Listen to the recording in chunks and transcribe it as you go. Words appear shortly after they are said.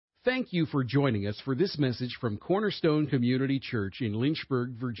Thank you for joining us for this message from Cornerstone Community Church in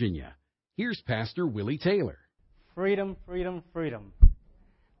Lynchburg, Virginia. Here's Pastor Willie Taylor. Freedom, freedom, freedom.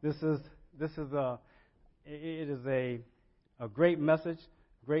 It is a great message,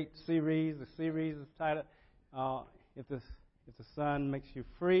 great series. The series is titled "If the Son Makes You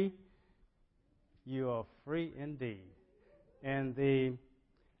Free, You Are Free Indeed." And in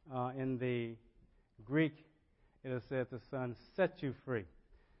the Greek, it is said the Son set you free.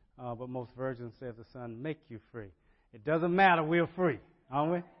 But most versions say the Son make you free. It doesn't matter, we're free,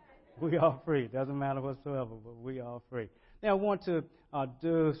 aren't we? We are free. It doesn't matter whatsoever, but we are free. Now I want to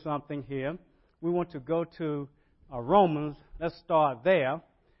do something here. We want to go to Romans. Let's start there.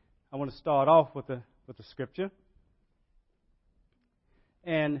 I want to start off with the scripture.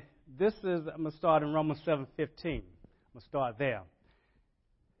 And I'm going to start in Romans 7:15. I'm going to start there.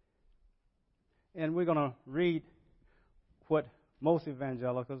 And we're going to read what most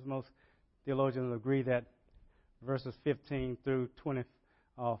evangelicals, most theologians agree that verses 15 through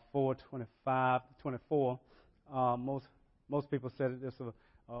 24, 25, 24, most people said that this is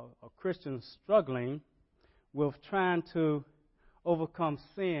a Christian struggling with trying to overcome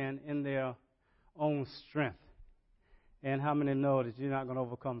sin in their own strength. And how many know that you're not going to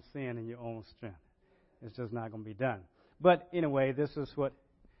overcome sin in your own strength? It's just not going to be done. But anyway, this is what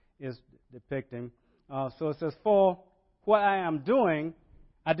is depicting. So it says, "For what I am doing,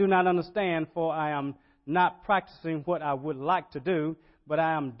 I do not understand, for I am not practicing what I would like to do, but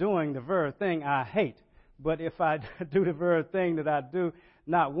I am doing the very thing I hate. But if I do the very thing that I do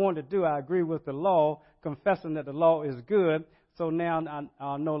not want to do, I agree with the law, confessing that the law is good. So now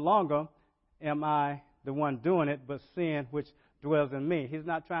no longer am I the one doing it, but sin which dwells in me." He's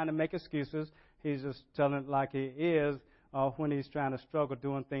not trying to make excuses. He's just telling it like he is when he's trying to struggle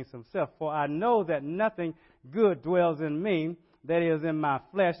doing things himself. "For I know that nothing good dwells in me, that is, in my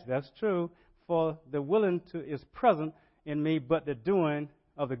flesh." That's true. "For the willing to is present in me, but the doing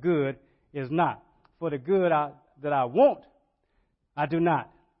of the good is not. For the good that I want, I do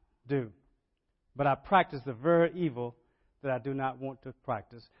not do. But I practice the very evil that I do not want to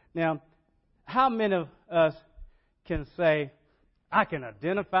practice." Now, how many of us can say, "I can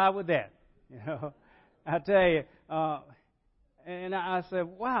identify with that"? You know, I tell you, and I said,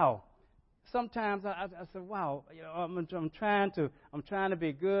 wow. Sometimes I said, wow. You know, I'm trying to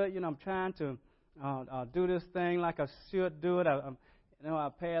be good. You know, I'm trying to do this thing like I should do it. I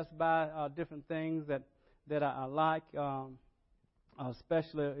pass by different things that I like,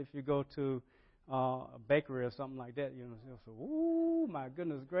 especially if you go to a bakery or something like that. You know, you'll say, "Ooh, my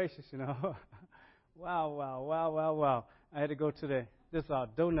goodness gracious!" You know, wow. I had to go to this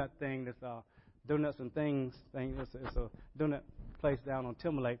donut thing. This donuts and things thing. It's a donut place down on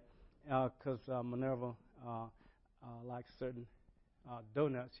Timberlake because Minerva likes certain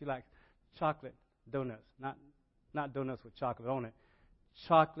donuts. She likes chocolate donuts, not donuts with chocolate on it.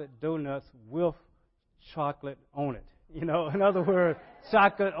 Chocolate donuts with chocolate on it. You know, in other words,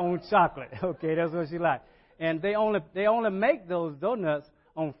 chocolate on chocolate. Okay, that's what she likes. And they only make those donuts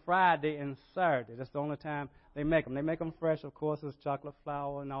on Friday and Saturday. That's the only time they make them. They make them fresh, of course. It's chocolate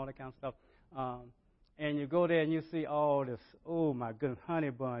flour and all that kind of stuff. And you go there and you see all this, oh my goodness, honey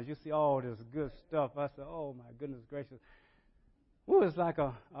buns. You see all this good stuff. I said, oh my goodness gracious. Ooh, it's like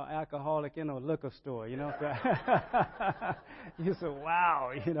a alcoholic in a liquor store, you know. You say,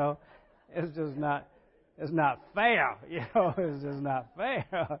 wow, you know, it's not fair, you know. It's just not fair.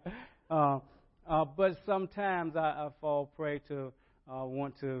 But sometimes I fall prey to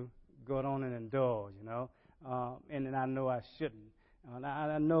want to go on and indulge, you know, and I know I shouldn't.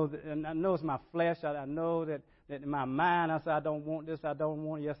 I know it's my flesh. I know that in my mind I say I don't want this. I don't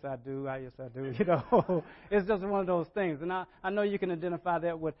want. Yes, I do. Yes, I do. You know, it's just one of those things. And I know you can identify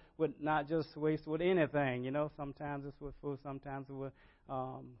that with not just waste with anything. You know, sometimes it's with food, sometimes it's with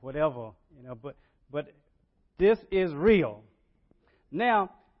whatever. You know, but this is real. Now,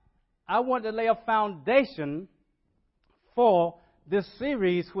 I want to lay a foundation for this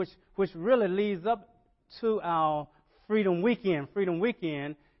series, which really leads up to our Freedom Weekend. Freedom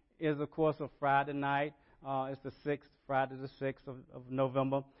Weekend is, of course, a Friday night. It's the 6th, Friday the 6th of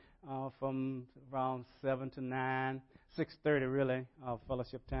November, from around 7 to 9, 6:30 really,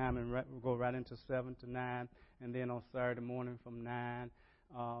 fellowship time, and we'll go right into 7 to 9, and then on Saturday morning from 9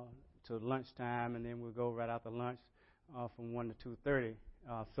 to lunchtime, and then we'll go right after lunch from 1 to 2:30.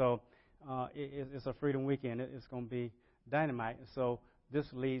 So it's a Freedom Weekend. It's going to be dynamite. So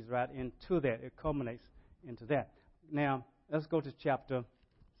this leads right into that. It culminates into that. Now, let's go to chapter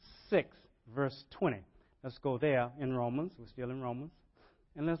 6, verse 20. Let's go there in Romans. We're still in Romans.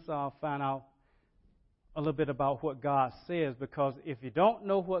 And let's find out a little bit about what God says, because if you don't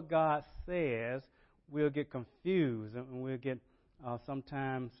know what God says, we'll get confused and we'll get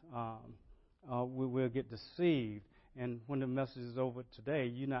sometimes we'll get deceived. And when the message is over today,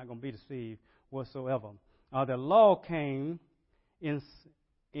 you're not going to be deceived whatsoever. The law came in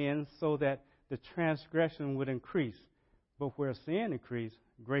so that the transgression would increase, but where sin increased,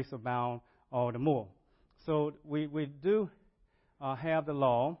 grace abound all the more. So we do have the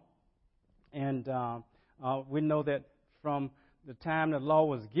law, and we know that from the time the law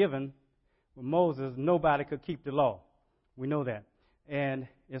was given with Moses, nobody could keep the law. We know that. And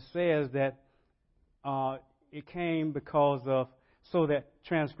it says that it came because of, so that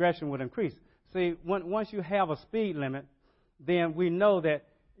transgression would increase. See, once you have a speed limit, then we know that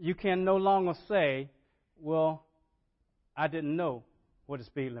you can no longer say, well, I didn't know what the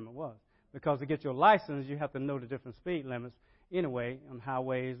speed limit was. Because to get your license, you have to know the different speed limits anyway on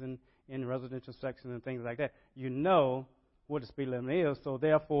highways and in residential sections and things like that. You know what the speed limit is. So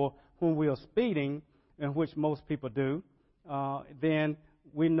therefore, when we are speeding, in which most people do, then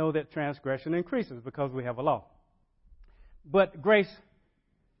we know that transgression increases because we have a law. But grace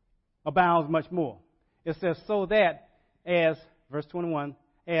abounds much more. It says, so that as, verse 21,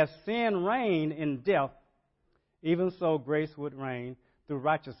 as sin reigned in death, even so grace would reign through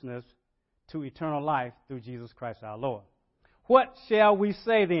righteousness to eternal life through Jesus Christ our Lord. What shall we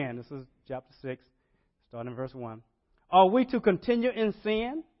say then? This is chapter 6, starting in verse 1. Are we to continue in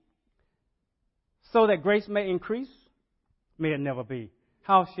sin so that grace may increase? May it never be.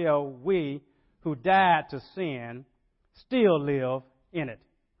 How shall we who died to sin still live in it?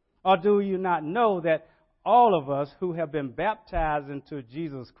 Or do you not know that all of us who have been baptized into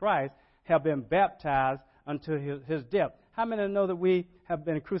Jesus Christ have been baptized unto his death? How many know that we have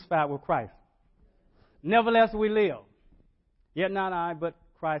been crucified with Christ? Nevertheless we live. Yet not I, but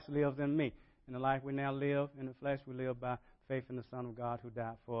Christ lives in me. In the life we now live in the flesh, we live by faith in the Son of God who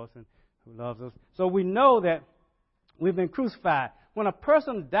died for us and who loves us. So we know that we've been crucified. When a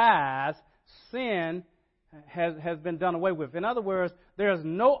person dies, sin has been done away with. In other words, there is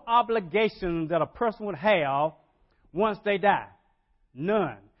no obligation that a person would have once they die.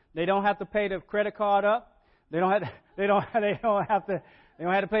 None. They don't have to pay the credit card up. They don't have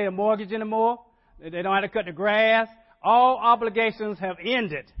to pay the mortgage anymore. They don't have to cut the grass. All obligations have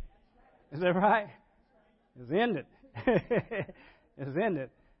ended. Is that right? It's ended. It's ended.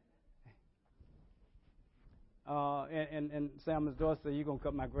 And Sam's daughter said, "You're gonna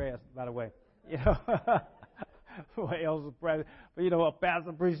cut my grass." By the way, you know. What else is present? But you know, a past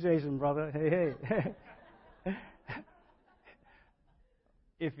appreciation, brother. Hey.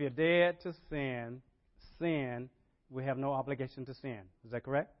 If you're dead to sin, we have no obligation to sin. Is that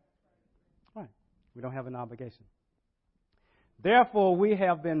correct? Right. We don't have an obligation. Therefore, we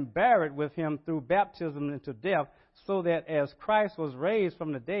have been buried with him through baptism into death, so that as Christ was raised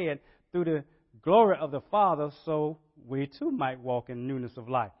from the dead through the glory of the Father, so we too might walk in newness of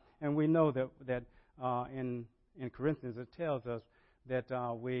life. And we know that in Corinthians it tells us that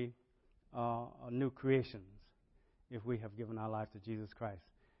we are new creations if we have given our life to Jesus Christ.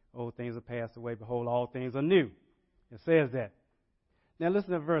 Old things are passed away. Behold, all things are new. It says that. Now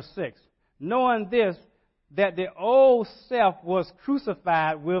listen to verse 6. Knowing this, that the old self was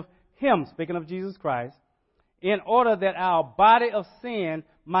crucified with him, speaking of Jesus Christ, in order that our body of sin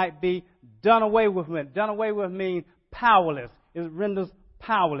might be done away with. Done away with means powerless. It renders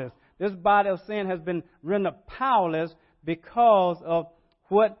powerless. This body of sin has been rendered powerless because of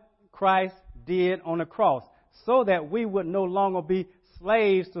what Christ did on the cross, so that we would no longer be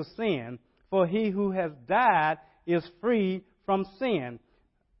slaves to sin, for he who has died is free from sin.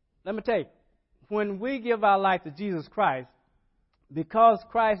 Let me tell you, when we give our life to Jesus Christ, because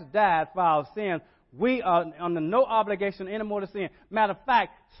Christ died for our sins, we are under no obligation anymore to sin. Matter of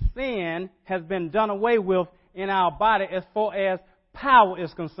fact, sin has been done away with in our body as far as power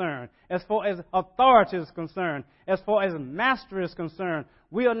is concerned, as far as authority is concerned, as far as mastery is concerned.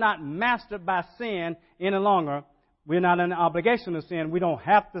 We are not mastered by sin any longer. We're not in an obligation to sin. We don't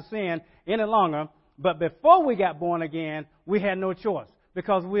have to sin any longer. But before we got born again, we had no choice,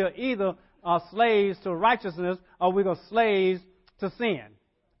 because we are either slaves to righteousness or we are slaves to sin.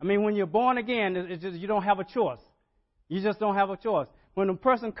 I mean, when you're born again, it's just, you don't have a choice. You just don't have a choice. When a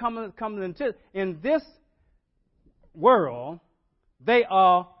person comes into in this world, they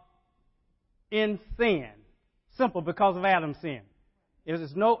are in sin. Simple, because of Adam's sin. It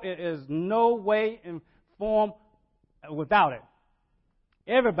is no way in form without it.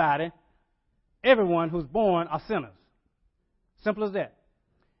 Everyone who's born are sinners. Simple as that.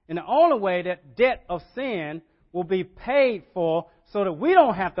 And the only way that debt of sin will be paid for so that we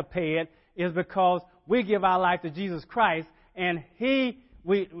don't have to pay it is because we give our life to Jesus Christ, and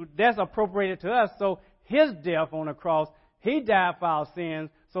that's appropriated to us. So his death on the cross, he died for our sins,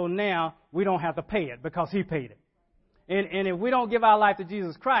 so now we don't have to pay it because he paid it. And if we don't give our life to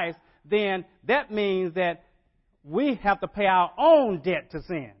Jesus Christ, then that means that we have to pay our own debt to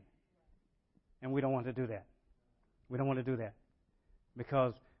sin. And we don't want to do that. We don't want to do that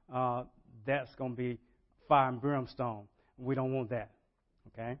because that's going to be fire and brimstone. We don't want that.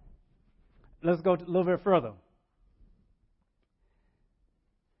 Okay? Let's go a little bit further.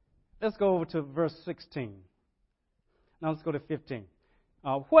 Let's go over to verse 16. Now let's go to 15.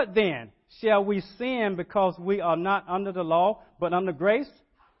 What then? Shall we sin because we are not under the law, but under grace?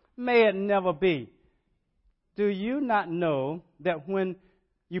 May it never be. Do you not know that when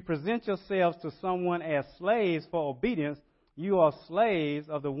you present yourselves to someone as slaves for obedience, you are slaves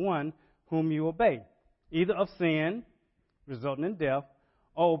of the one whom you obey, either of sin, resulting in death,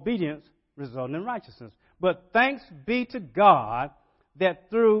 or obedience, resulting in righteousness? But thanks be to God that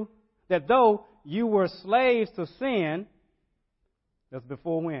though you were slaves to sin, that's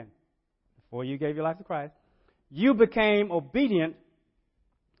before when? Before you gave your life to Christ, you became obedient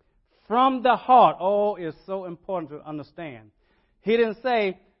from the heart. Oh, it's so important to understand. He didn't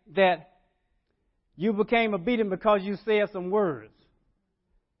say that you became obedient because you said some words.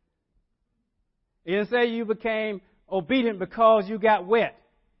 He didn't say you became obedient because you got wet.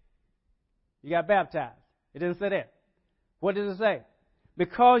 You got baptized. It didn't say that. What did it say?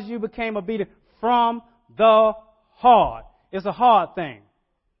 Because you became obedient from the heart. It's a hard thing.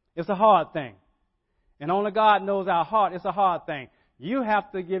 It's a hard thing. And only God knows our heart. It's a hard thing. You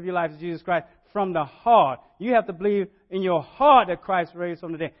have to give your life to Jesus Christ from the heart. You have to believe in your heart that Christ raised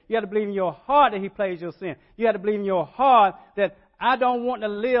from the dead. You have to believe in your heart that he pays your sin. You have to believe in your heart that I don't want to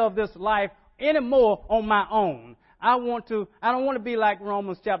live this life anymore on my own. I don't want to be like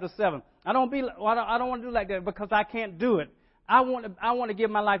Romans chapter 7. I don't want to do like that because I can't do it. I want to give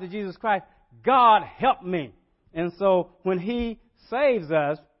my life to Jesus Christ. God help me. And so when he saves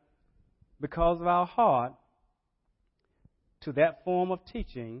us because of our heart to that form of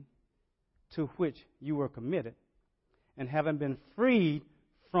teaching to which you were committed and having been freed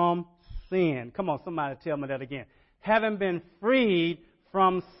from sin. Come on, somebody tell me that again. Having been freed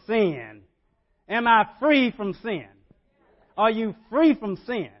from sin. Am I free from sin? Are you free from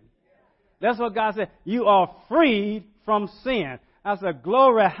sin? That's what God said. You are freed from sin. I said,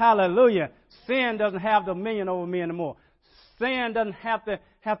 glory, hallelujah. Sin doesn't have dominion over me anymore. Sin doesn't have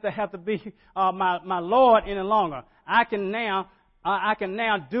to be my Lord any longer. I can now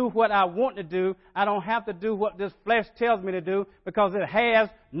do what I want to do. I don't have to do what this flesh tells me to do because it has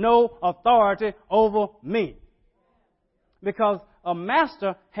no authority over me. Because a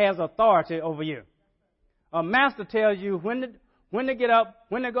master has authority over you. A master tells you when to get up,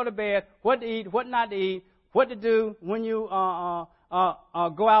 when to go to bed, what to eat, what not to eat, what to do when you go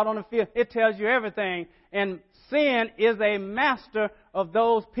out on the field. It tells you everything. And sin is a master of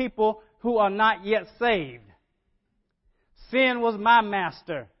those people who are not yet saved. Sin was my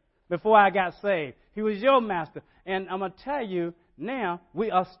master before I got saved. He was your master. And I'm going to tell you now,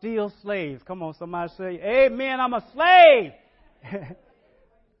 we are still slaves. Come on, somebody say, amen, I'm a slave.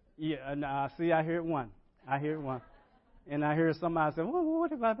 Yeah, no, see, I hear it one. And I hear somebody say,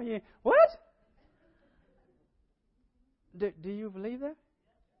 what about me? What? Do you believe that?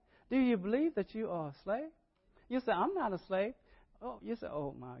 Do you believe that you are a slave? You say, I'm not a slave. Oh, you say,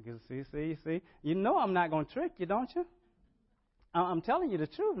 oh my goodness, see. You know I'm not going to trick you, don't you? I'm telling you the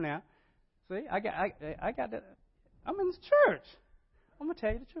truth now. See, I got that. I'm in the church. I'm going to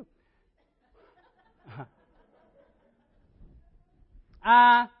tell you the truth.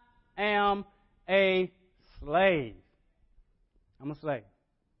 I am a slave. I'm a slave.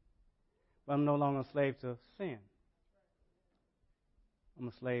 But I'm no longer a slave to sin. I'm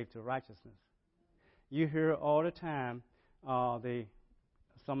a slave to righteousness. You hear all the time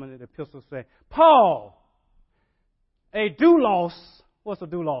some of the epistles say, Paul, a doulos. What's a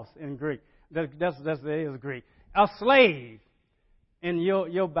doulos in Greek? That's Greek. A slave. In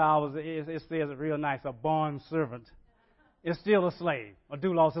your Bible, it says it real nice, a bond servant. It's still a slave. A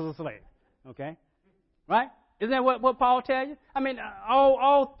doulos is a slave. Okay? Right? Isn't that what Paul tells you? I mean,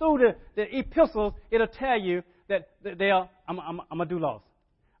 all through the epistles, it'll tell you that I'm a doulos.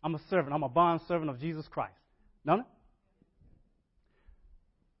 I'm a servant. I'm a bond servant of Jesus Christ. Don't it?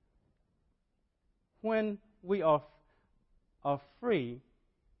 When we are free,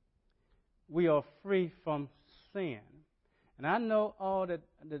 we are free from sin. And I know all the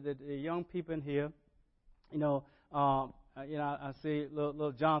young people in here, I see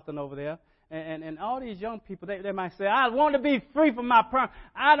little Jonathan over there, And all these young people, they might say, I want to be free from my parents.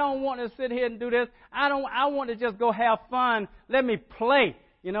 I don't want to sit here and do this. I want to just go have fun. Let me play.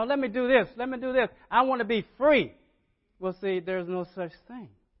 Let me do this. Let me do this. I want to be free. Well, see, there's no such thing.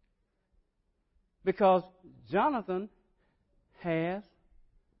 Because Jonathan has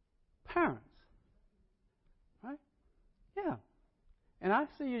parents. Right? Yeah. And I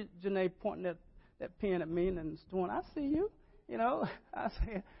see you, Janae, pointing that pen at me and doing, I see you.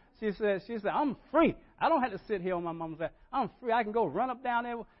 She said, I'm free. I don't have to sit here on my mama's lap. I'm free. I can go run up down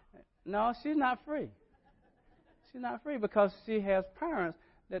there. No, she's not free. She's not free because she has parents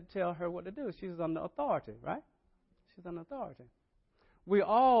that tell her what to do. She's under authority, right? She's under authority. We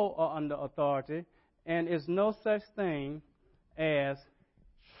all are under authority, and there's no such thing as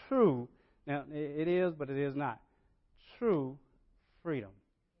true. Now, it is, but it is not. True freedom.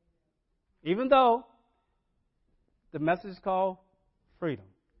 Even though the message is called freedom.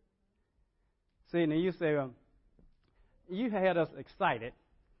 See, now you say, you had us excited,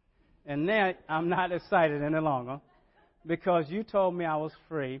 and now I'm not excited any longer because you told me I was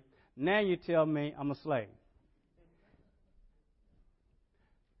free. Now you tell me I'm a slave.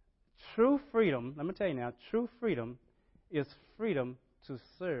 True freedom, let me tell you now, true freedom is freedom to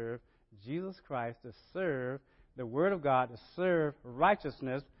serve Jesus Christ, to serve the Word of God, to serve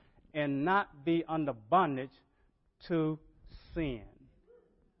righteousness, and not be under bondage to sin.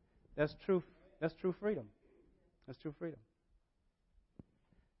 That's true. That's true freedom. That's true freedom.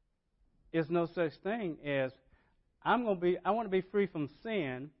 There's no such thing as I want to be free from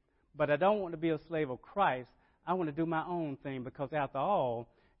sin, but I don't want to be a slave of Christ. I want to do my own thing because after all,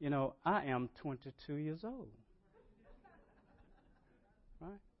 I am 22 years old.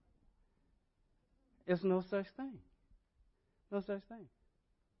 Right? It's no such thing. No such thing.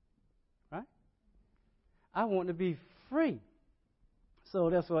 Right? I want to be free. So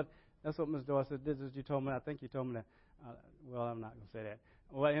that's what Ms. Doris said. This is what you told me. I think you told me that. Well, I'm not going to say that.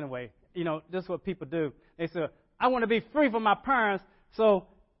 Well, anyway, this is what people do. They say, I want to be free from my parents, so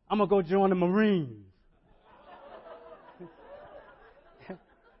I'm going to go join the Marines.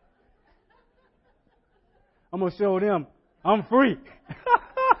 I'm going to show them I'm free.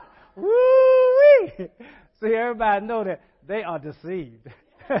 Woo-wee! See, everybody know that they are deceived.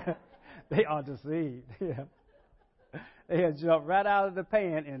 They are deceived. Yeah. They had jumped right out of the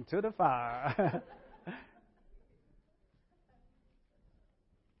pan into the fire.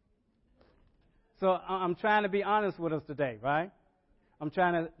 So I'm trying to be honest with us today, right? I'm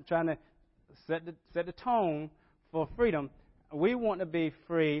trying to set the tone for freedom. We want to be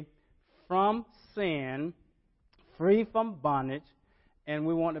free from sin, free from bondage, and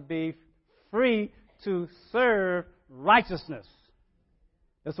we want to be free to serve righteousness.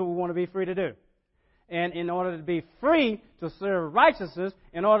 That's what we want to be free to do. And in order to be free to serve righteousness,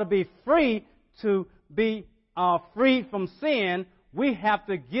 in order to be free to be free from sin, we have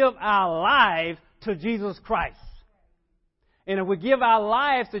to give our lives to Jesus Christ. And if we give our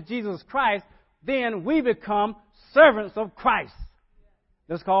lives to Jesus Christ, then we become servants of Christ.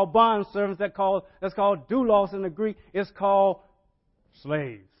 That's called bond servants. That's called doulos in the Greek. It's called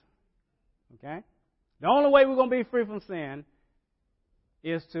slaves. Okay? The only way we're going to be free from sin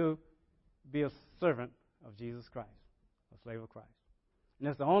is to be a servant of Jesus Christ, a slave of Christ. And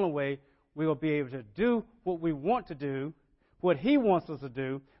that's the only way we will be able to do what we want to do, what He wants us to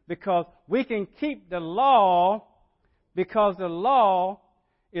do, because we can keep the law, because the law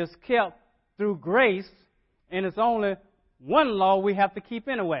is kept through grace, and it's only one law we have to keep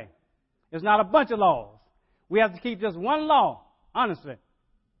anyway. It's not a bunch of laws. We have to keep just one law, honestly.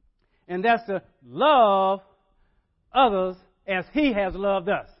 And that's to love others as He has loved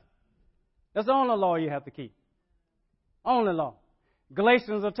us. That's the only law you have to keep. Only law.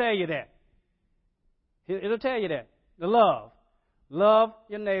 Galatians will tell you that. It'll tell you that. The love. Love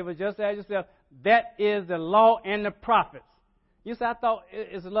your neighbor just as yourself. That is the law and the prophets. You say, I thought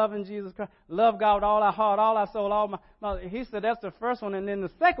it's loving Jesus Christ. Love God with all our heart, all our soul, all my... No, he said that's the first one. And then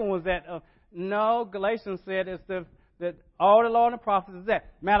the second was that, no, Galatians said it's that all the law and the prophets is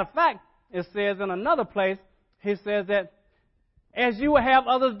that. Matter of fact, it says in another place, he says that as you will have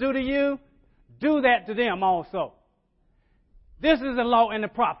others do to you, do that to them also. This is the law and the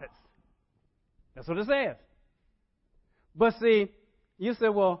prophets. That's what it says. But see, you say,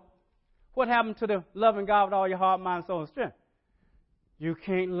 well, what happened to the loving God with all your heart, mind, soul, and strength? You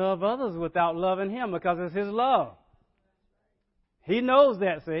can't love others without loving Him because it's His love. He knows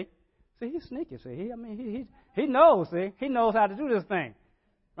that, see. See, he's sneaky, see. He knows, see. He knows how to do this thing,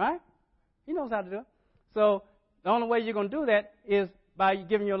 right? He knows how to do it. So the only way you're going to do that is by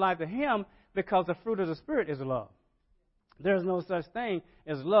giving your life to Him, because the fruit of the Spirit is love. There's no such thing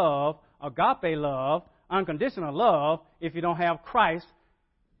as love agape love, unconditional love, if you don't have Christ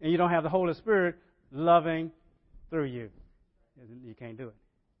and you don't have the Holy Spirit loving through you. You can't do it.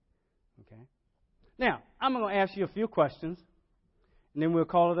 Okay? Now, I'm going to ask you a few questions, and then we'll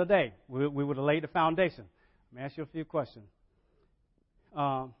call it a day. We would have laid the foundation. I'm going to ask you a few questions.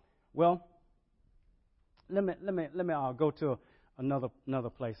 Well, let me go to another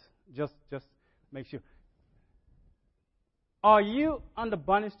place. Just make sure. Are you under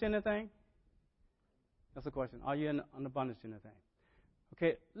bondage to anything? That's the question. Are you under bondage to anything?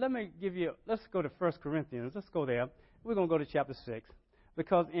 Okay, let's go to 1 Corinthians. Let's go there. We're going to go to chapter 6.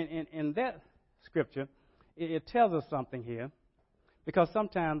 Because in that scripture, it tells us something here. Because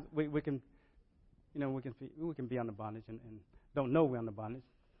sometimes we can be under bondage and don't know we're under bondage.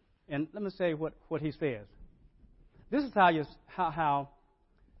 And let me say what he says. This is how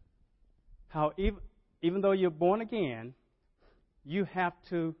even though you're born again, you have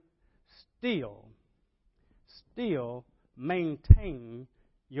to still maintain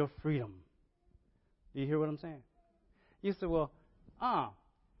your freedom. Do you hear what I'm saying? You say, well,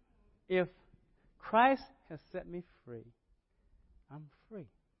 if Christ has set me free, I'm free.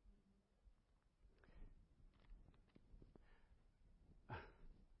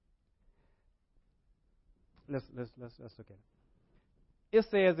 Let's look at it. It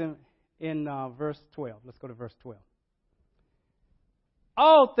says in verse 12. Let's go to verse 12.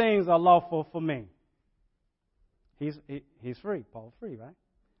 All things are lawful for me. He's free. Paul's free, right?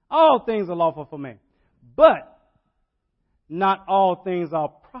 All things are lawful for me. But not all things are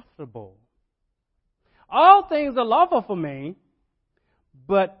profitable. All things are lawful for me,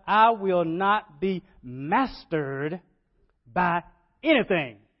 but I will not be mastered by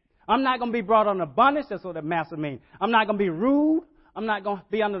anything. I'm not going to be brought under bondage. That's what the master means. I'm not going to be rude. I'm not going to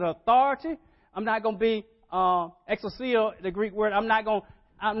be under the authority. I'm not going to be exousia, the Greek word. I'm not going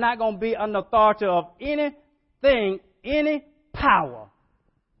to be under authority of anything, any power.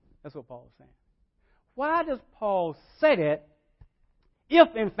 That's what Paul is saying. Why does Paul say that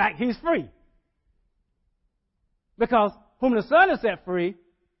if, in fact, he's free? Because whom the Son has set free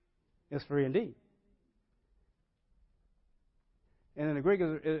is free indeed. And in the Greek,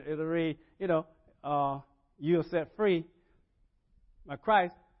 it'll read, you are set free by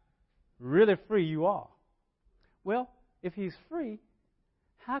Christ. Really free you are. Well, if he's free,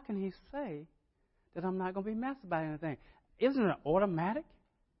 how can he say that I'm not going to be mastered by anything? Isn't it automatic?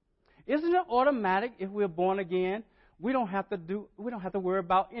 Isn't it automatic if we're born again? We don't have to worry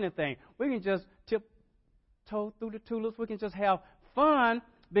about anything. We can just tiptoe through the tulips. We can just have fun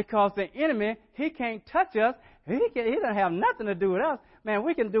because the enemy, he can't touch us. He doesn't have nothing to do with us. Man,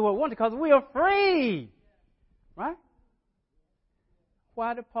 we can do what we want because we are free. Right?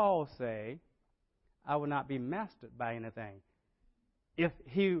 Why did Paul say, I will not be mastered by anything? If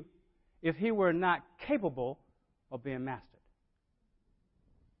he were not capable of being mastered.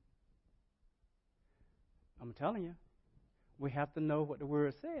 I'm telling you, we have to know what the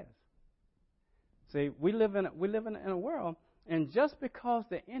Word says. See, we live in a world, and just because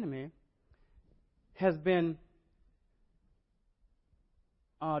the enemy has been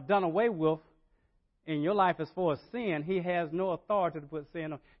done away with in your life as far as sin, he has no authority to put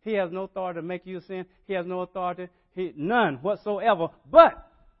sin on. He has no authority to make you sin. He has no authority, none whatsoever. But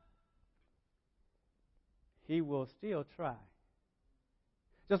he will still try.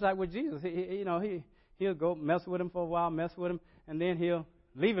 Just like with Jesus, he'll go mess with him for a while, and then he'll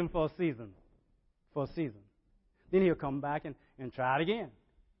leave him for a season. Then he'll come back and try it again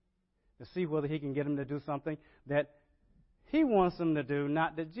to see whether he can get him to do something that he wants him to do,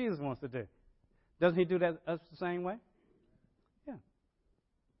 not that Jesus wants to do. Doesn't he do that us the same way? Yeah.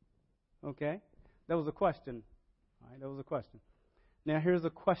 Okay. That was a question. All right, that was a question. Now here's a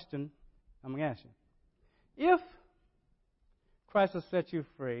question I'm going to ask you. If Christ has set you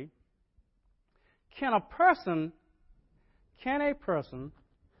free, can a person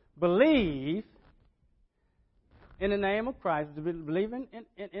believe in the name of Christ, believe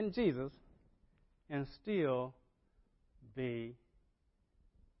in Jesus, and still be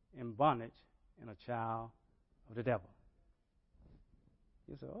in bondage and a child of the devil?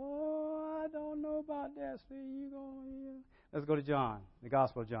 You say, I don't know about that. Let's go to John, the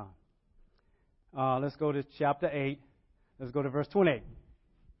Gospel of John. Let's go to chapter 8. Let's go to verse 28.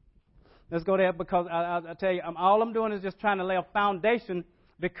 Let's go there because I tell you, all I'm doing is just trying to lay a foundation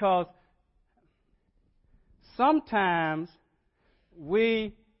because sometimes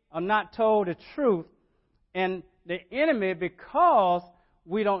we are not told the truth, and the enemy, because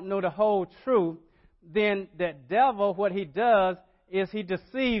we don't know the whole truth, then the devil, what he does is he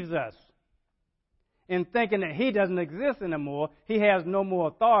deceives us in thinking that he doesn't exist anymore. He has no more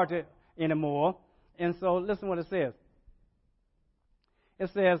authority anymore. And so listen what it says. It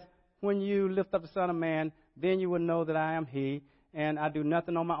says, when you lift up the Son of Man, then you will know that I am He, and I do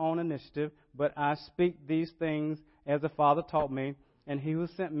nothing on my own initiative, but I speak these things as the Father taught me, and He who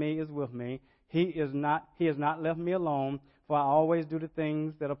sent me is with me. He has not left me alone, for I always do the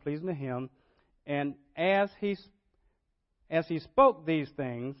things that are pleasing to Him. And as he spoke these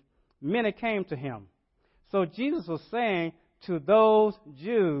things, many came to Him. So Jesus was saying to those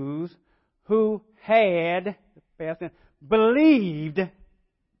Jews who had believed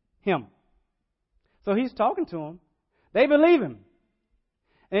Him. So He's talking to them. They believe Him.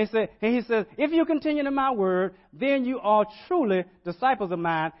 And He says, if you continue in my word, then you are truly disciples of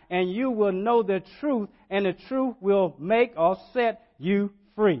mine, and you will know the truth, and the truth will make or set you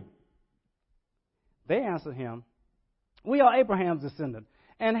free. They answered Him, we are Abraham's descendants,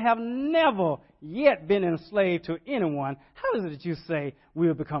 and have never yet been enslaved to anyone. How is it that you say we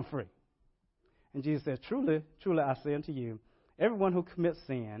will become free? And Jesus said, truly, truly, I say unto you, everyone who commits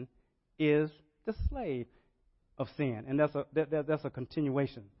sin is the slave of sin. And that's a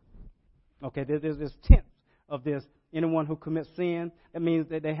continuation. Okay, there's this tense of this. Anyone who commits sin, that means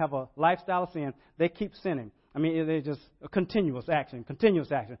that they have a lifestyle of sin. They keep sinning. I mean, they're just a continuous action.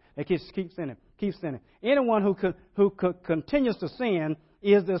 They keep sinning. Anyone who continues to sin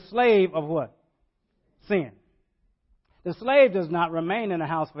is the slave of what? Sin. The slave does not remain in the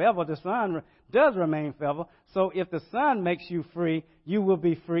house forever. The son does remain forever. So if the Son makes you free, you will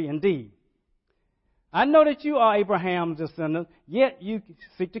be free indeed. I know that you are Abraham's descendant, yet you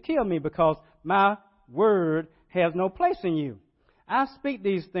seek to kill me because my word has no place in you. I speak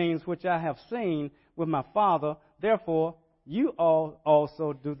these things which I have seen with my Father. Therefore, you all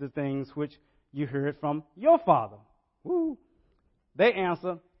also do the things which you heard from your father. Woo. They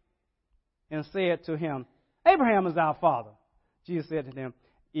answered and said to him, Abraham is our father. Jesus said to them,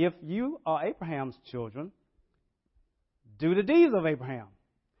 if you are Abraham's children, do the deeds of Abraham.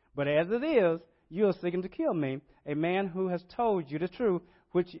 But as it is, you are seeking to kill me, a man who has told you the truth,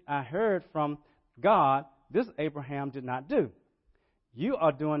 which I heard from God. This Abraham did not do. You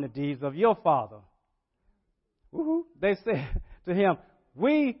are doing the deeds of your father. Woo-hoo. They said to him,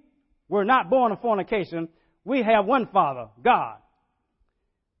 we were not born of fornication. We have one Father, God.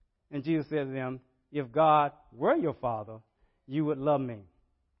 And Jesus said to them, if God were your Father, you would love me.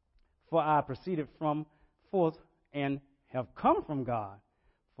 For I proceeded from forth and have come from God.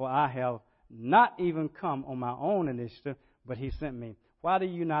 For I have not even come on my own initiative, but He sent me. Why do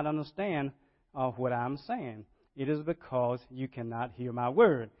you not understand what I'm saying? It is because you cannot hear my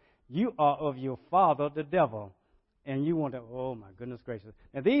word. You are of your father, the devil. And you want to, oh my goodness gracious.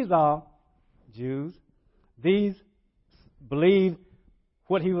 Now these are Jews. These believe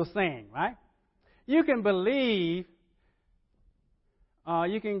what He was saying, right? You can believe,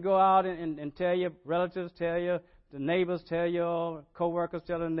 you can go out and tell your relatives, tell your the neighbors, tell your co-workers,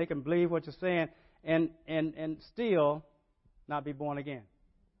 tell them they can believe what you're saying and still not be born again.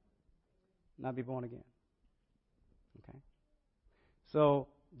 Not be born again. Okay? So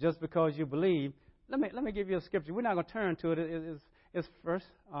just because you believe, let me give you a scripture. We're not going to turn to it. It's first.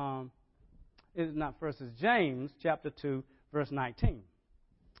 It's not first. It's James chapter 2, verse 19.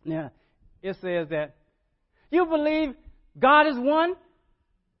 Now it says that you believe God is one.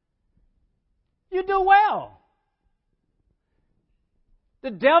 You do well. The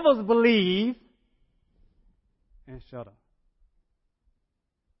devils believe and shut up.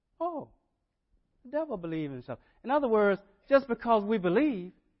 Oh, the devil believes and shut up. In other words, just because we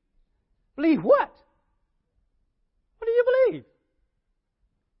believe what? What do you believe?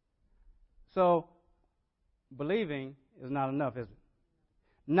 So, believing is not enough, is it?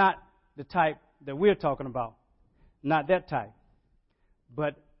 Not the type that we're talking about. Not that type.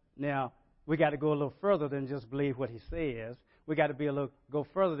 But now, we got to go a little further than just believe what He says. We got to go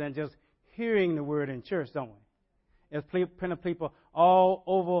further than just hearing the word in church, don't we? There's plenty of people all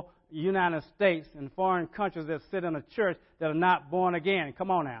over the United States and foreign countries that sit in a church that are not born again.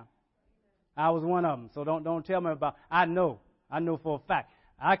 Come on now. I was one of them, so don't tell me about. I know for a fact.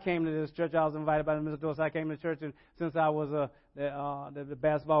 I came to this church. I was invited by Mr. Dorsey. I came to church since I was the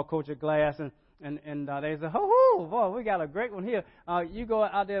basketball coach at Glass, and they said, "Oh, boy, we got a great one here. You go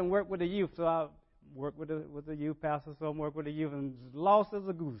out there and work with the youth." So I worked with the youth pastor, so I worked with the youth, and lost as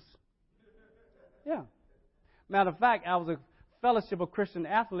a goose. Yeah. Matter of fact, I was a fellowship of Christian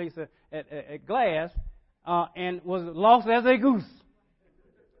athletes at Glass, and was lost as a goose.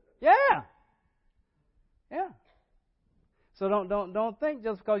 Yeah. Yeah. So don't think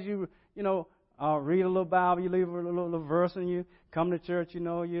just because you read a little Bible, you leave a little verse in you, come to church,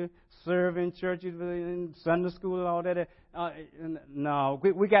 you serve in church, in Sunday school and all that. No,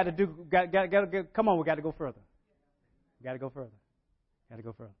 we got to do, come on, we got to go further. Got to go further. Got to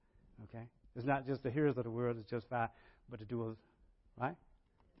go further. Okay? It's not just the hearers of the word, it's just five, but the doers, right?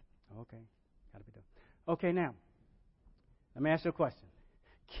 Okay. Got to be done. Okay, now, let me ask you a question.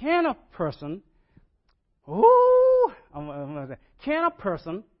 Can a person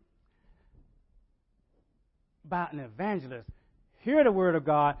by an evangelist hear the word of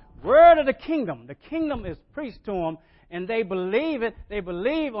God, word of the kingdom? The kingdom is preached to them, and they believe it. They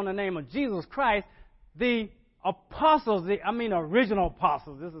believe on the name of Jesus Christ. The apostles, original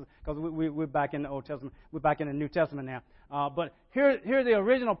apostles. This is because we're back in the Old Testament. We're back in the New Testament now. But here the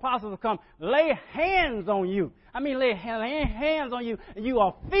original apostles come, lay hands on you. Lay hands on you, and you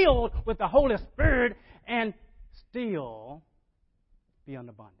are filled with the Holy Spirit, and still be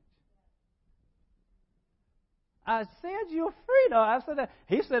under bondage. I said you're free, though. I said that.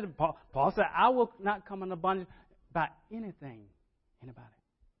 He said, Paul said, I will not come under bondage by anything. Anybody?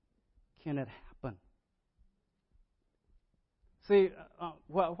 Can it happen? See,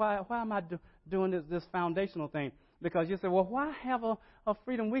 why am I doing this foundational thing? Because you say, well, why have a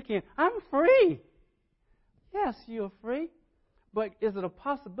freedom weekend? I'm free. Yes, you're free. But is it a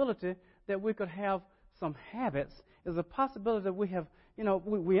possibility that we could have some habits? Is it a possibility that we have,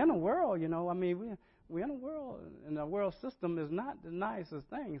 we're in a world, we're in a world, and the world system is not the nicest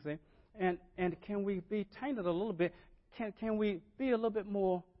thing, see? And can we be tainted a little bit? Can we be a little bit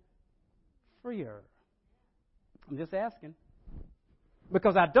more freer? I'm just asking.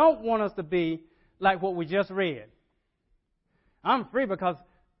 Because I don't want us to be like what we just read. I'm free because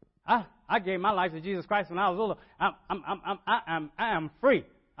I gave my life to Jesus Christ when I was little. I am free.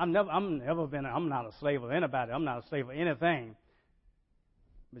 I'm not a slave of anybody. I'm not a slave of anything.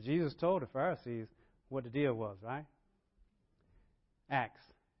 But Jesus told the Pharisees what the deal was, right? Acts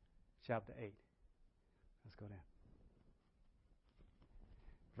chapter 8. Let's go there.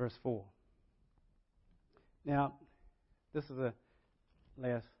 Verse 4. Now, this is the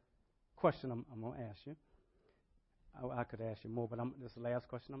last question I'm going to ask you. I could ask you more, but this is the last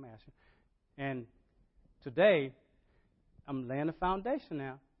question I'm asking. And today, I'm laying the foundation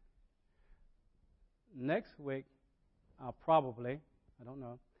now. Next week, I'll probably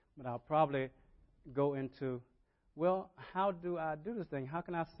go into, how do I do this thing? How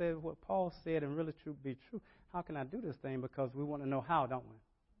can I say what Paul said and really be true? How can I do this thing? Because we want to know how, don't we?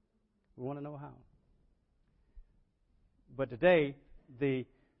 We want to know how. But today, the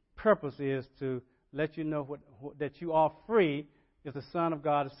purpose is to let you know that you are free if the Son of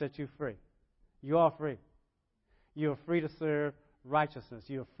God has set you free. You are free. You are free to serve righteousness.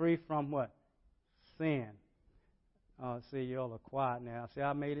 You are free from what? Sin. See, you all are quiet now. See,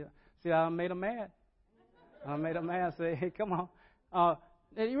 I made them mad. I made them mad. Say, hey, come on.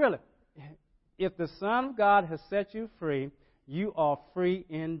 Really, if the Son of God has set you free, you are free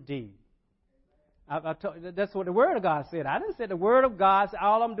indeed. That's what the Word of God said. I didn't say the Word of God.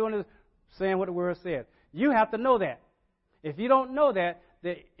 All I'm doing is saying what the Word said. You have to know that. If you don't know that,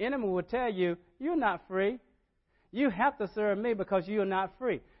 the enemy will tell you, you're not free. You have to serve me because you are not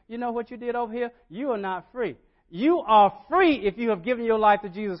free. You know what you did over here? You are not free. You are free if you have given your life to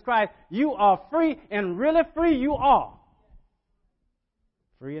Jesus Christ. You are free, and really free you are.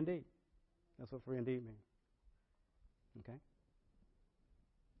 Free indeed. That's what free indeed means. Okay?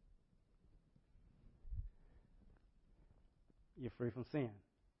 You're free from sin.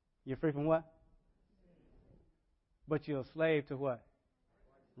 You're free from what? But you're a slave to what?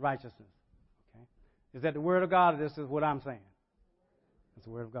 Righteousness. Okay? Is that the Word of God, or this is what I'm saying? It's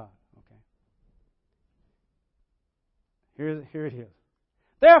the Word of God. Okay. Here it is.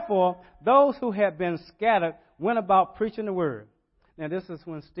 Therefore, those who had been scattered went about preaching the Word. Now, this is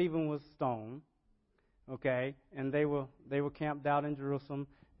when Stephen was stoned. Okay, and they were camped out in Jerusalem,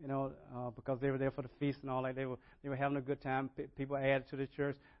 because they were there for the feast and all that. They were having a good time. People added to the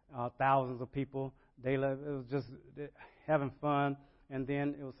church, thousands of people. It was just having fun, and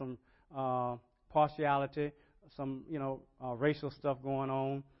then it was some partiality, some racial stuff going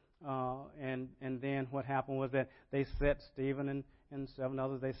on, and then what happened was that they set Stephen and 7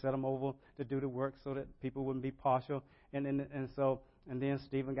 others. They set them over to do the work so that people wouldn't be partial, and then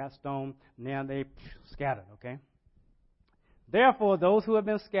Stephen got stoned. Now they scattered. Okay. Therefore, those who had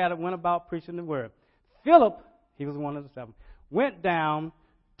been scattered went about preaching the word. Philip, he was one of the 7, went down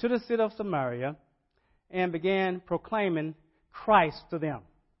to the city of Samaria and began proclaiming Christ to them.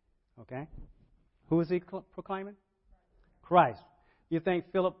 Okay? Who is he proclaiming? Christ. You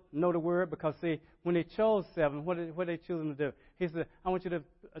think Philip know the word? Because, see, when they chose 7, what did they choose them to do? He said, I want you to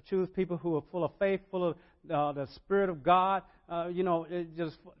choose people who are full of faith, full of the Spirit of God. They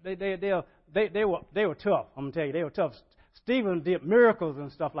were tough. I'm going to tell you, they were tough. Stephen did miracles and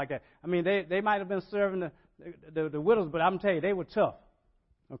stuff like that. I mean, they might have been serving the widows, but I'm telling you, they were tough.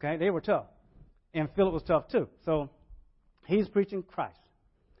 Okay? They were tough. And Philip was tough too. So he's preaching Christ.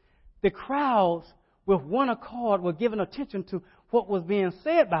 The crowds, with one accord, were giving attention to what was being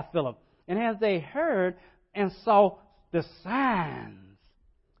said by Philip. And as they heard and saw the signs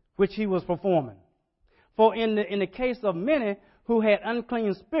which he was performing. For in the case of many who had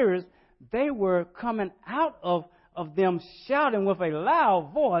unclean spirits, they were coming out of them shouting with a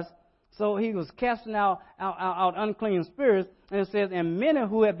loud voice. So he was casting out unclean spirits. And it says, and many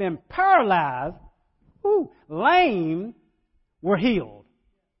who had been paralyzed, lame, were healed.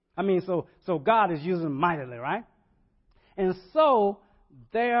 I mean, so God is using them mightily, right? And so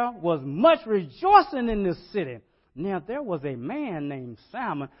there was much rejoicing in this city. Now there was a man named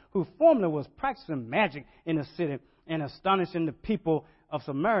Simon who formerly was practicing magic in the city and astonishing the people of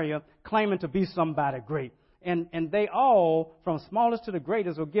Samaria, claiming to be somebody great. And they all, from smallest to the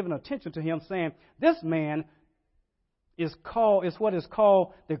greatest, were giving attention to him, saying, this man is what is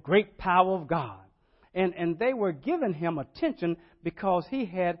called the great power of God. And they were giving him attention because he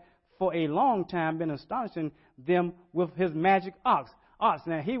had for a long time been astonishing them with his magic arts.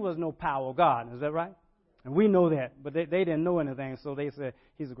 Now, he was no power of God. Is that right? And we know that. But they didn't know anything, so they said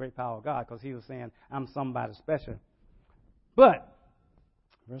he's a great power of God because he was saying, I'm somebody special. But,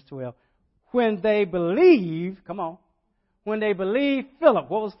 verse 12, when they believed Philip,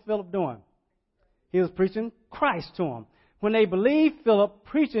 what was Philip doing? He was preaching Christ to them. When they believed Philip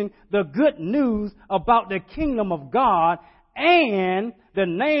preaching the good news about the kingdom of God and the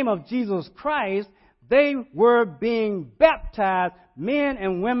name of Jesus Christ, they were being baptized, men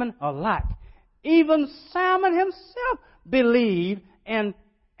and women alike. Even Simon himself believed, and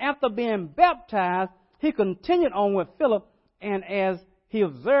after being baptized, he continued on with Philip, and as he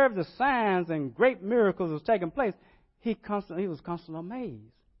observed the signs and great miracles was taking place, he was constantly amazed.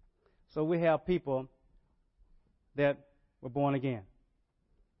 So we have people that were born again.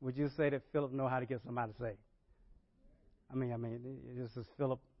 Would you say that Philip know how to get somebody saved? I mean, this is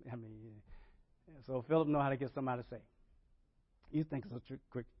Philip. So Philip know how to get somebody saved. You think it's a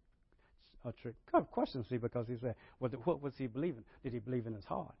trick question, see, because he said, what was he believing? Did he believe in his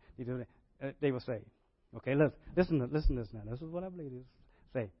heart? They were saved. Okay, listen to this now. This is what I believe is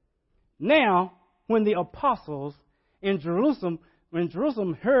say. Now, when the apostles in Jerusalem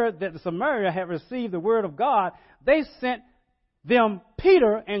heard that the Samaria had received the word of God, they sent them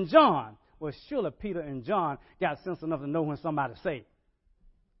Peter and John. Well, surely Peter and John got sense enough to know when somebody's saved.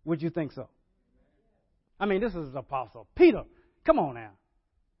 Would you think so? I mean, this is the apostle Peter. Come on now.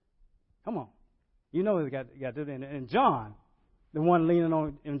 Come on. You know he's got to do that. And John, the one leaning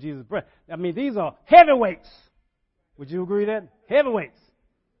on in Jesus' breast. I mean, these are heavyweights. Would you agree with that? Heavyweights.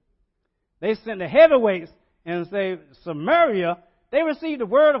 They sent the heavyweights and say, Samaria, they received the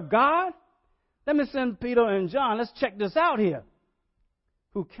word of God? Let me send Peter and John. Let's check this out here.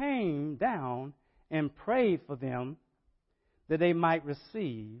 Who came down and prayed for them that they might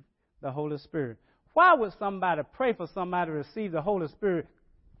receive the Holy Spirit. Why would somebody pray for somebody to receive the Holy Spirit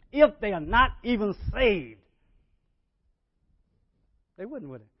if they are not even saved? They wouldn't,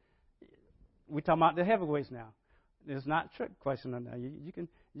 would they? We're talking about the heavyweights now. It's not a trick question. Now. You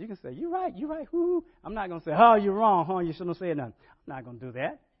can say, you're right. Woo-hoo. I'm not going to say, oh, you're wrong. You shouldn't have said nothing. I'm not going to do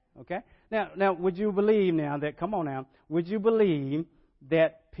that. Okay? Now, would you believe now that, come on now, would you believe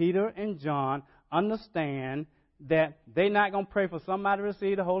that Peter and John understand that they're not going to pray for somebody to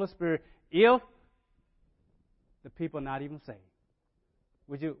receive the Holy Spirit if the people are not even saved?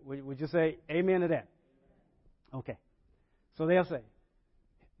 Would you say amen to that? Okay. So they'll say,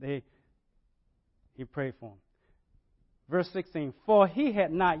 he prayed for them. Verse 16, for he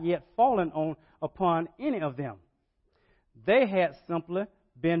had not yet fallen upon any of them. They had simply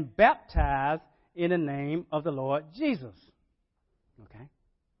been baptized in the name of the Lord Jesus. Okay.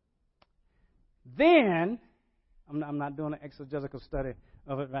 Then, I'm not doing an exegetical study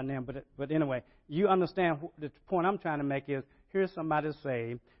of it right now, but anyway, you understand the point I'm trying to make is, here's somebody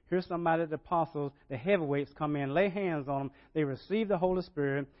saved, here's somebody, the apostles, the heavyweights come in, lay hands on them, they receive the Holy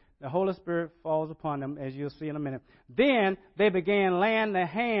Spirit falls upon them, as you'll see in a minute. Then they began laying their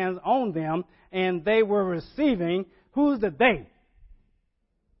hands on them, and they were receiving, who's the they?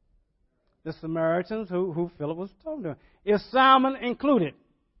 The Samaritans who Philip was talking to. Is Simon included?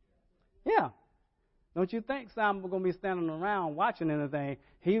 Yeah. Don't you think Simon was going to be standing around watching anything?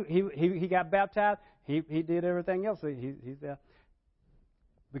 He got baptized. He did everything else. He's there.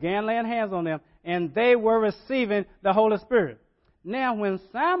 began laying hands on them, and they were receiving the Holy Spirit. Now, when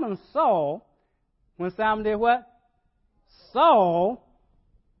Simon did what? Saw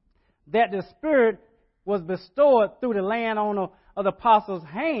that the Spirit was bestowed through the laying on of the apostles'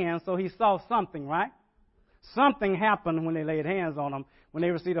 hands, so he saw something, right? Something happened when they laid hands on them. When they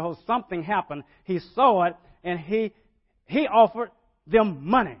received the Holy Spirit, something happened. He saw it, and he offered them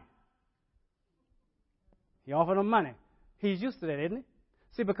money. He offered them money. He's used to that, isn't he?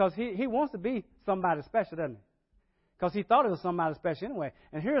 See, because he wants to be somebody special, doesn't he? Because he thought it was somebody special anyway.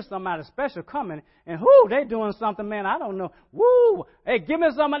 And here's somebody special coming, and they doing something, man, I don't know. Woo! Hey, give me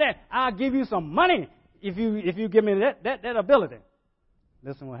some of that. I'll give you some money if you give me that ability.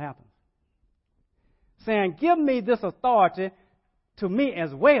 Listen what happens. Saying, give me this authority to me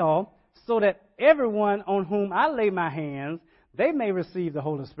as well, so that everyone on whom I lay my hands, they may receive the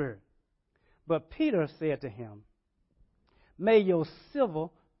Holy Spirit. But Peter said to him, may your silver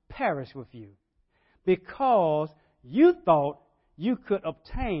perish with you, because you thought you could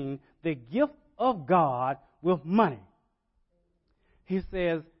obtain the gift of God with money. He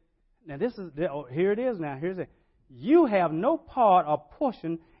says, now here it is now. Here's it. You have no part or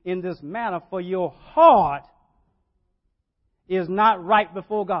portion in this matter, for your heart is not right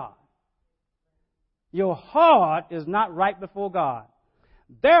before God. Your heart is not right before God.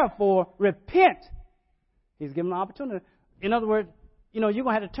 Therefore, repent. He's giving an opportunity. In other words, you're going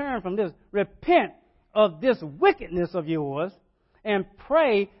to have to turn from this. Repent of this wickedness of yours and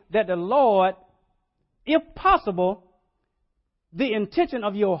pray that the Lord, if possible, the intention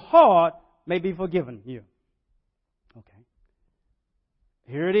of your heart may be forgiven you. Okay.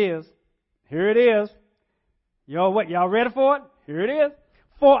 Here it is. Here it is. Y'all ready for it? Here it is.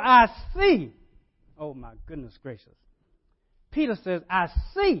 For I see. Oh my goodness gracious. Peter says, I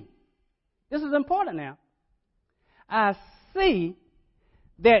see. This is important now. I see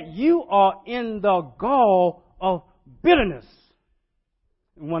that you are in the gall of bitterness.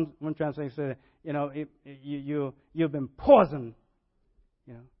 One translation said, you've been poisoned.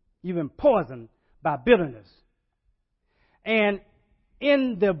 You've been poisoned by bitterness. And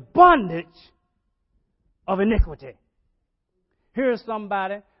in the bondage of iniquity. Here's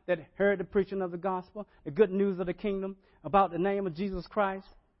somebody that heard the preaching of the gospel, the good news of the kingdom about the name of Jesus Christ,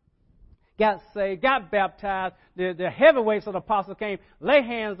 got saved, got baptized, the heavyweights of the apostles came, lay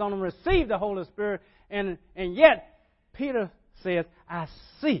hands on them, received the Holy Spirit, and yet Peter says, I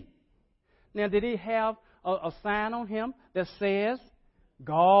see. Now, did he have a sign on him that says,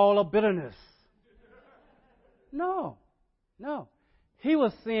 gall of bitterness? No. He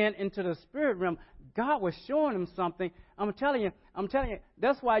was seeing into the spirit realm. God was showing him something. I'm telling you,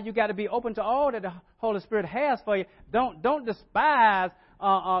 that's why you got to be open to all that the Holy Spirit has for you. Don't despise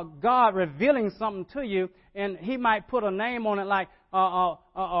God revealing something to you, and He might put a name on it like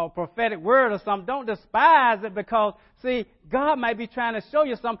a prophetic word or something. Don't despise it, because, see, God might be trying to show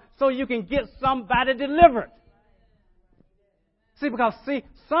you something so you can get somebody delivered. Because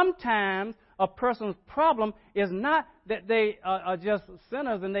sometimes a person's problem is not that they are just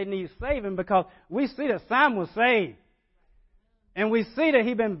sinners and they need saving, because we see that Simon was saved. And we see that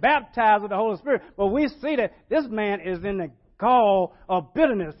he'd been baptized with the Holy Spirit. But we see that this man is in the gall of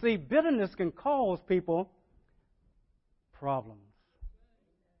bitterness. See, bitterness can cause people problems.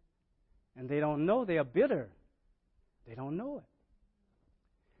 And they don't know they are bitter. They don't know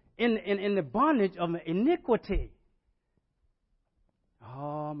it. In the bondage of iniquity.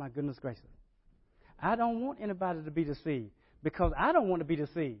 Oh, my goodness gracious. I don't want anybody to be deceived, because I don't want to be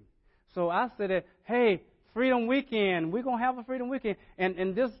deceived. So I said that, hey, Freedom Weekend, we're going to have a Freedom Weekend.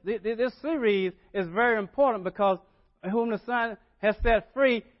 And this series is very important, because whom the Son has set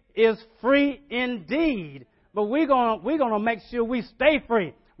free is free indeed. But we're going to make sure we stay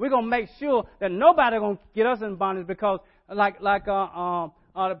free. We're going to make sure that nobody going to get us in bondage, because like the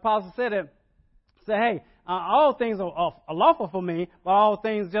apostle said, hey, all things are lawful for me, but all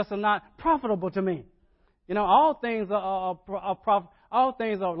things just are not profitable to me. All things are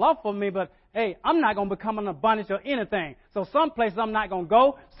lawful for me, but hey, I'm not going to become in a bondage of anything. So some places I'm not going to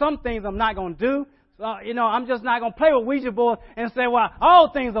go. Some things I'm not going to do. I'm just not going to play with Ouija board and say, well,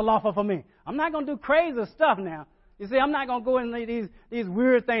 all things are lawful for me. I'm not going to do crazy stuff now. You see, I'm not going to go into these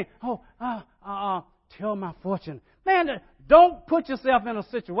weird things. Tell my fortune. Man, don't put yourself in a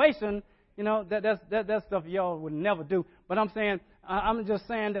situation, that stuff y'all would never do. But I'm just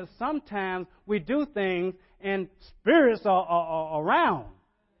saying that sometimes we do things and spirits are around.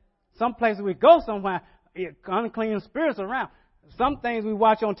 Some places we go somewhere, unclean spirits are around. Some things we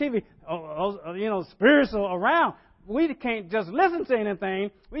watch on TV, spirits are around. We can't just listen to anything.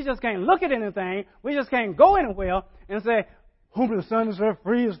 We just can't look at anything. We just can't go anywhere and say, Whom the Son has set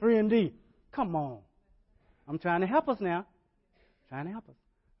free is free indeed. Come on. I'm trying to help us now. Trying to help us.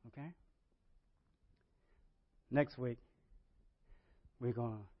 Okay? Next week, we're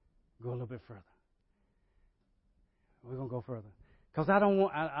going to go a little bit further. We're going to go further. Because I don't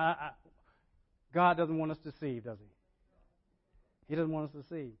want, God doesn't want us deceived, does He? He doesn't want us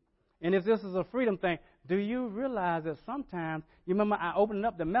deceived. And if this is a freedom thing, do you realize that sometimes, you remember I opened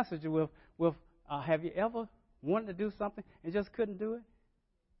up the message with have you ever wanted to do something and just couldn't do it?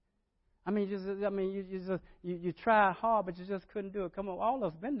 You tried hard, but you just couldn't do it. Come on, all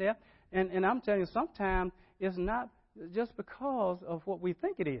of us been there. And I'm telling you, sometimes it's not just because of what we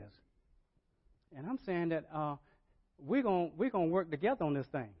think it is. And I'm saying that we're gonna work together on this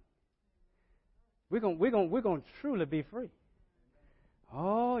thing. We're gonna truly be free.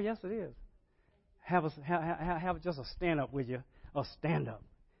 Oh, yes, it is. Have just a stand up with you, a stand up.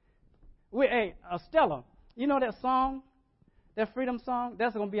 Hey, Stella, you know that song, that freedom song?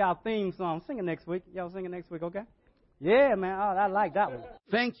 That's going to be our theme song. Sing it next week. Y'all sing it next week, okay? Yeah, man, I like that one.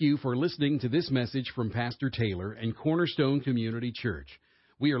 Thank you for listening to this message from Pastor Taylor and Cornerstone Community Church.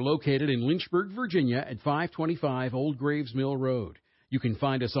 We are located in Lynchburg, Virginia at 525 Old Graves Mill Road. You can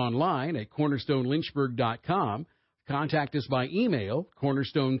find us online at cornerstonelynchburg.com. Contact us by email,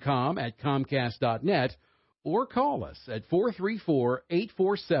 cornerstonecom@comcast.net, or call us at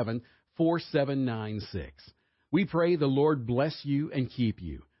 434-847-4796. We pray the Lord bless you and keep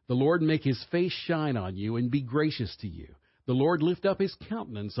you. The Lord make His face shine on you and be gracious to you. The Lord lift up His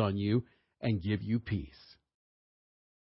countenance on you and give you peace.